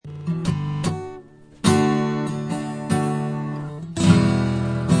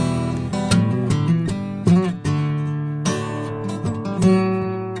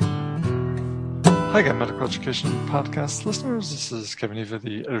again, Medical Education Podcast listeners. This is Kevin Eva,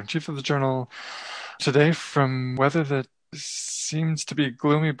 the editor-in-chief of the journal. Today, from weather that seems to be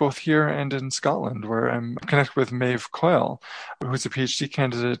gloomy both here and in Scotland, where I'm connected with Maeve Coyle, who's a PhD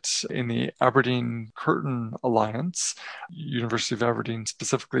candidate in the Aberdeen Curtin Alliance, University of Aberdeen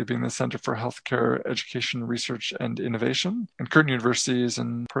specifically being the Centre for Healthcare Education, Research and Innovation, and Curtin University is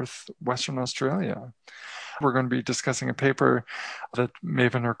in Perth, Western Australia. We're going to be discussing a paper that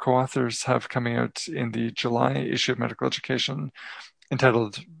Maeve and her co-authors have coming out in the July issue of Medical Education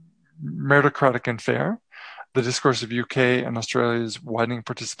entitled Meritocratic and Fair, the Discourse of UK and Australia's Widening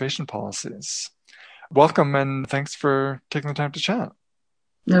Participation Policies. Welcome and thanks for taking the time to chat.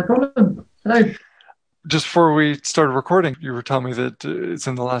 No problem. Hello. Just before we started recording, you were telling me that it's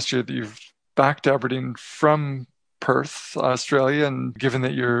in the last year that you've back to Aberdeen from Perth, Australia, and given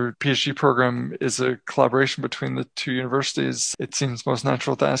that your PhD program is a collaboration between the two universities, it seems most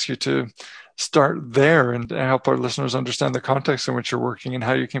natural to ask you to start there and help our listeners understand the context in which you're working and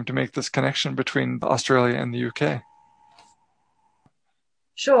how you came to make this connection between Australia and the UK.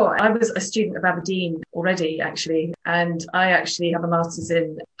 Sure. I was a student of Aberdeen already, actually, and I actually have a master's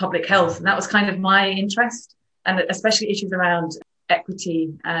in public health, and that was kind of my interest, and especially issues around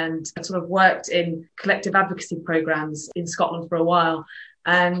equity, and I sort of worked in collective advocacy programs in Scotland for a while.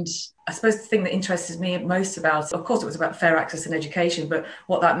 And I suppose the thing that interested me most about, of course, it was about fair access and education, but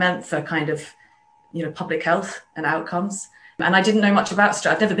what that meant for kind of, public health and outcomes. And I didn't know much about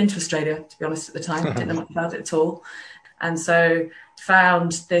Australia. I'd never been to Australia, to be honest, at the time. I didn't know much about it at all. And so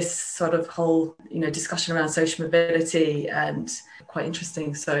found this sort of whole, discussion around social mobility and quite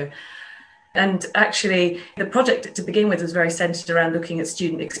interesting. And actually, the project to begin with was very centered around looking at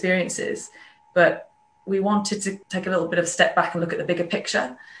student experiences, but we wanted to take a little bit of a step back and look at the bigger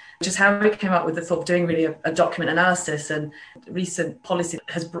picture, which is how we came up with the thought of doing really a document analysis. And recent policy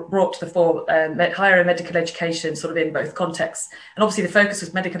has brought to the fore higher medical education sort of in both contexts. And obviously the focus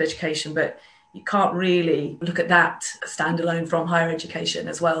was medical education, but you can't really look at that standalone from higher education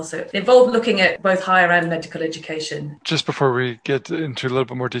as well. So it involved looking at both higher and medical education. Just before we get into a little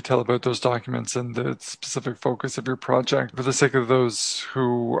bit more detail about those documents and the specific focus of your project, for the sake of those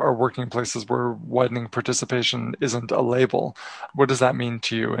who are working in places where widening participation isn't a label, what does that mean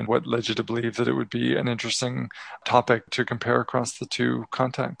to you and what led you to believe that it would be an interesting topic to compare across the two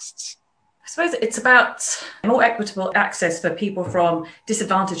contexts? I suppose it's about more equitable access for people from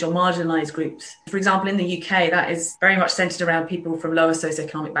disadvantaged or marginalised groups. For example, in the UK, that is very much centred around people from lower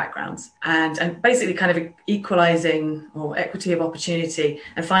socioeconomic backgrounds and basically kind of equalising or equity of opportunity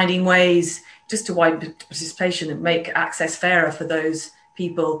and finding ways just to widen participation and make access fairer for those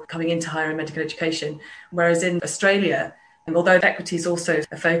people coming into higher and medical education. Whereas in Australia, and although equity is also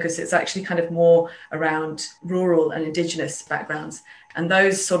a focus, it's actually kind of more around rural and Indigenous backgrounds. And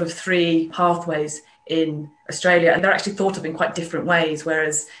those sort of three pathways in Australia, and they're actually thought of in quite different ways,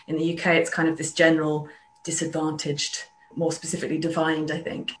 whereas in the UK, it's kind of this general disadvantaged, more specifically defined, I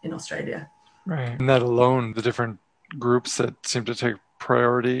think, in Australia. Right. And that alone, the different groups that seem to take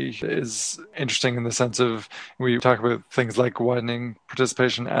priority is interesting in the sense of we talk about things like widening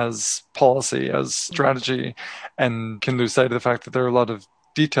participation as policy, as strategy, and can lose sight of the fact that there are a lot of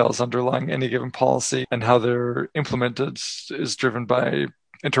details underlying any given policy, and how they're implemented is driven by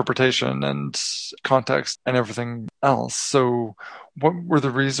interpretation and context and everything else. So what were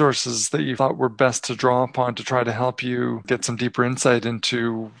the resources that you thought were best to draw upon to try to help you get some deeper insight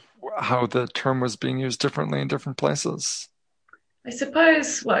into how the term was being used differently in different places? I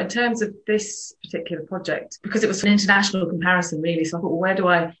suppose, in terms of this particular project, because it was an international comparison, really, so I thought, where do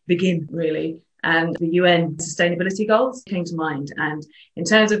I begin, really? And the UN sustainability goals came to mind. And in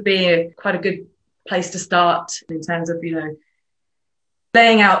terms of being quite a good place to start, in terms of,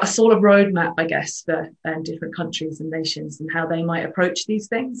 laying out a sort of roadmap, I guess, for different countries and nations and how they might approach these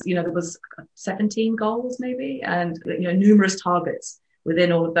things. There was 17 goals maybe, and, numerous targets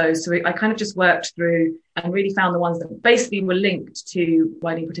within all of those. So I kind of just worked through and really found the ones that basically were linked to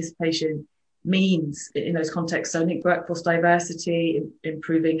widening participation means in those contexts. So linked workforce diversity,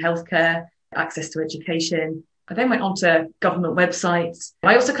 improving healthcare, access to education. I then went on to government websites.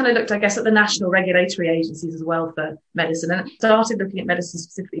 I also kind of looked, I guess, at the national regulatory agencies as well for medicine, and started looking at medicine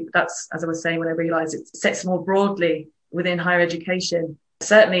specifically. But that's, as I was saying, when I realised it sets more broadly within higher education.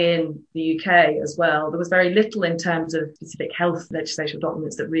 Certainly in the UK as well, there was very little in terms of specific health legislative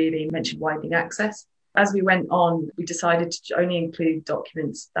documents that really mentioned widening access. As we went on, we decided to only include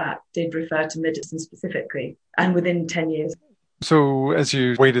documents that did refer to medicine specifically and within 10 years. So as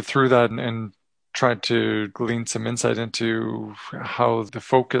you waded through that and tried to glean some insight into how the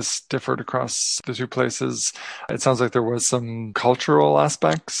focus differed across the two places. It sounds like there was some cultural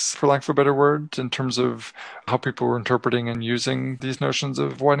aspects, for lack of a better word, in terms of how people were interpreting and using these notions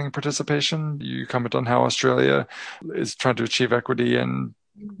of widening participation. You comment on how Australia is trying to achieve equity and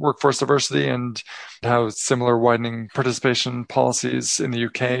workforce diversity, and how similar widening participation policies in the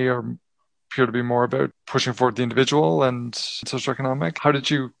UK appear to be more about pushing forward the individual and socioeconomic. How did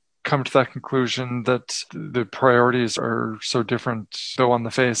you come to that conclusion that the priorities are so different, though on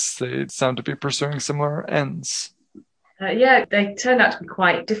the face they sound to be pursuing similar ends? Yeah, they turned out to be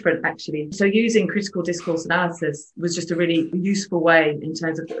quite different, actually. So using critical discourse analysis was just a really useful way in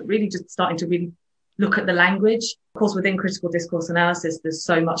terms of really just starting to really look at the language. Of course, within critical discourse analysis, there's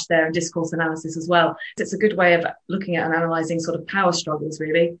so much there in discourse analysis as well. It's a good way of looking at and analysing sort of power struggles,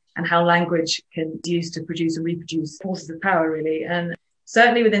 really, and how language can be used to produce and reproduce forces of power, really. And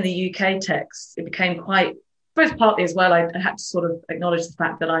certainly within the UK text, it became quite, I suppose partly as well, I had to sort of acknowledge the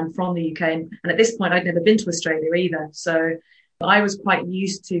fact that I'm from the UK. And at this point, I'd never been to Australia either. So I was quite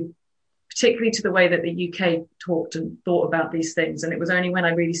used to, particularly to the way that the UK talked and thought about these things. And it was only when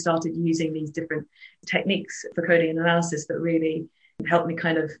I really started using these different techniques for coding and analysis that really helped me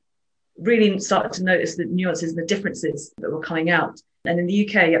kind of really start to notice the nuances and the differences that were coming out. And in the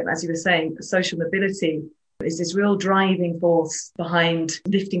UK, as you were saying, social mobility is this real driving force behind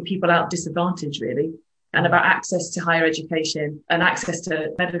lifting people out of disadvantage, really, and about access to higher education and access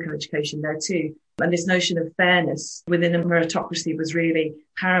to medical education there too. And this notion of fairness within a meritocracy was really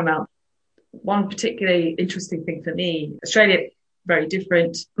paramount. One particularly interesting thing for me, Australia, very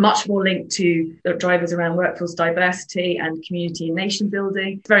different, much more linked to the drivers around workforce diversity and community and nation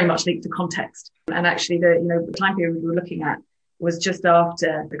building, very much linked to context. And actually the time period we were looking at was just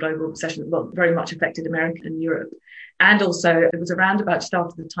after the global recession, well, very much affected America and Europe. And also it was around about just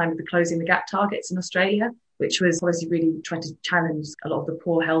after the time of the closing the gap targets in Australia, which was obviously really trying to challenge a lot of the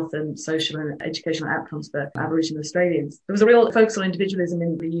poor health and social and educational outcomes for Aboriginal Australians. There was a real focus on individualism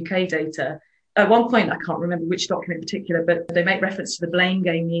in the UK data. At one point, I can't remember which document in particular, but they make reference to the blame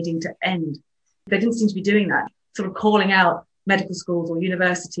game needing to end. They didn't seem to be doing that, sort of calling out medical schools or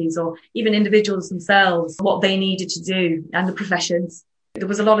universities or even individuals themselves, what they needed to do and the professions. There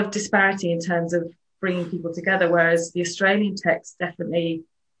was a lot of disparity in terms of bringing people together, whereas the Australian text definitely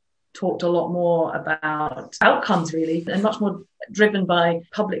talked a lot more about outcomes, really, and much more driven by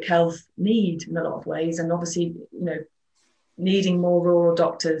public health need in a lot of ways. And obviously, needing more rural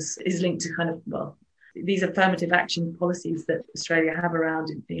doctors is linked to kind of, well, these affirmative action policies that Australia have around,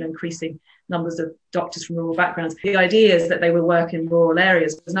 increasing numbers of doctors from rural backgrounds. The idea is that they will work in rural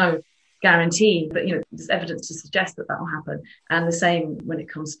areas. There's no guarantee, but, there's evidence to suggest that will happen. And the same when it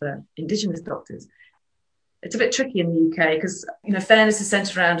comes to Indigenous doctors. It's a bit tricky in the UK because, fairness is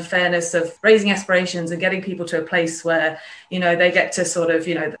centred around a fairness of raising aspirations and getting people to a place where, they get to sort of,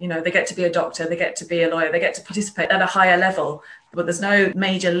 they get to be a doctor, they get to be a lawyer, they get to participate at a higher level. But there's no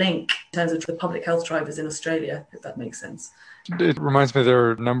major link in terms of the public health drivers in Australia, if that makes sense. It reminds me there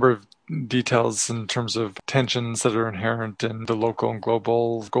are a number of details in terms of tensions that are inherent in the local and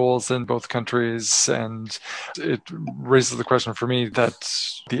global goals in both countries. And it raises the question for me that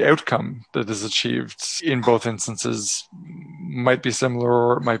the outcome that is achieved in both instances might be similar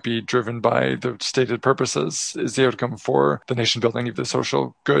or it might be driven by the stated purposes. Is the outcome for the nation building of the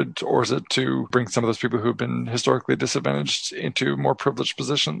social good, or is it to bring some of those people who've been historically disadvantaged into more privileged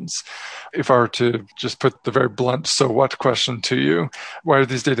positions? If I were to just put the very blunt "so what" question to you, why are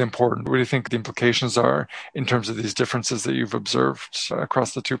these data important? What do you think the implications are in terms of these differences that you've observed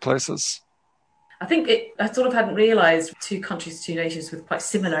across the two places? I think I sort of hadn't realised two countries, two nations with quite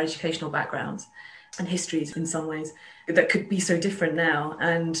similar educational backgrounds and histories in some ways that could be so different now.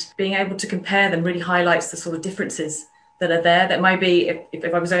 And being able to compare them really highlights the sort of differences that are there. That might be,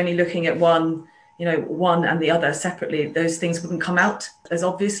 if I was only looking at one and the other separately, those things wouldn't come out as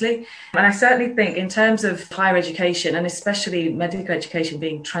obviously. And I certainly think in terms of higher education, and especially medical education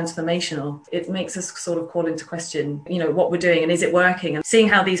being transformational, it makes us sort of call into question, what we're doing and is it working? And seeing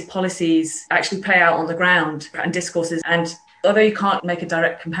how these policies actually play out on the ground and discourses. And although you can't make a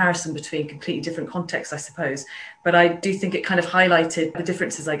direct comparison between completely different contexts, I suppose, but I do think it kind of highlighted the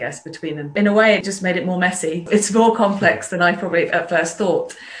differences, I guess, between them. In a way, it just made it more messy. It's more complex than I probably at first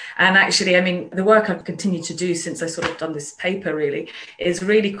thought. And actually, the work I've continued to do since I sort of done this paper really is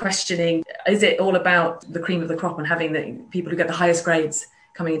really questioning, is it all about the cream of the crop and having the people who get the highest grades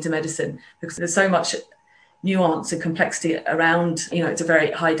coming into medicine? Because there's so much nuance and complexity around, it's a very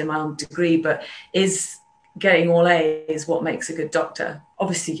high demand degree, but is getting all A's what makes a good doctor?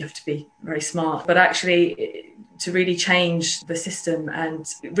 Obviously, you have to be very smart, but actually to really change the system, and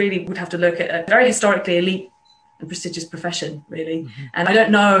really would have to look at a very historically elite and prestigious profession, really. Mm-hmm. And I don't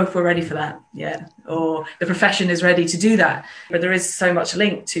know if we're ready for that yet, or the profession is ready to do that. But there is so much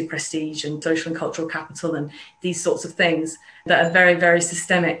linked to prestige and social and cultural capital and these sorts of things that are very, very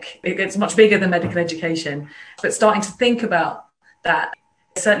systemic. It's much bigger than medical education. But starting to think about that,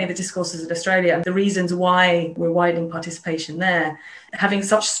 certainly the discourses in Australia and the reasons why we're widening participation there, having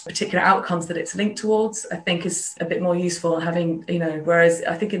such particular outcomes that it's linked towards, I think is a bit more useful. Having, whereas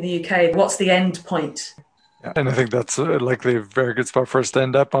I think in the UK, what's the end point? Yeah, and I think that's likely a very good spot for us to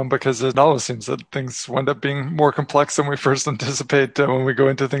end up on, because it always seems that things wind up being more complex than we first anticipate when we go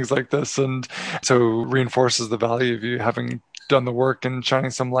into things like this. And so reinforces the value of you having done the work and shining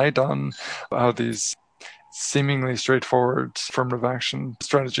some light on how these seemingly straightforward affirmative action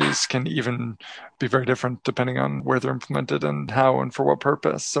strategies can even be very different depending on where they're implemented and how and for what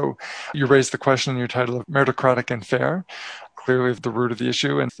purpose. So you raised the question in your title of meritocratic and fair, clearly the root of the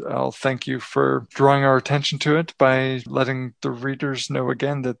issue. And I'll thank you for drawing our attention to it by letting the readers know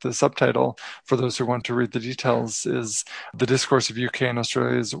again that the subtitle, for those who want to read the details, is The Discourse of UK and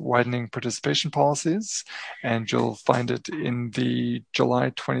Australia's Widening Participation Policies. And you'll find it in the July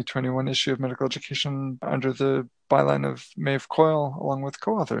 2021 issue of Medical Education under the byline of Maeve Coyle, along with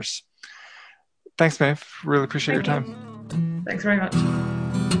co-authors. Thanks, Maeve. Really appreciate your time. Thanks very much.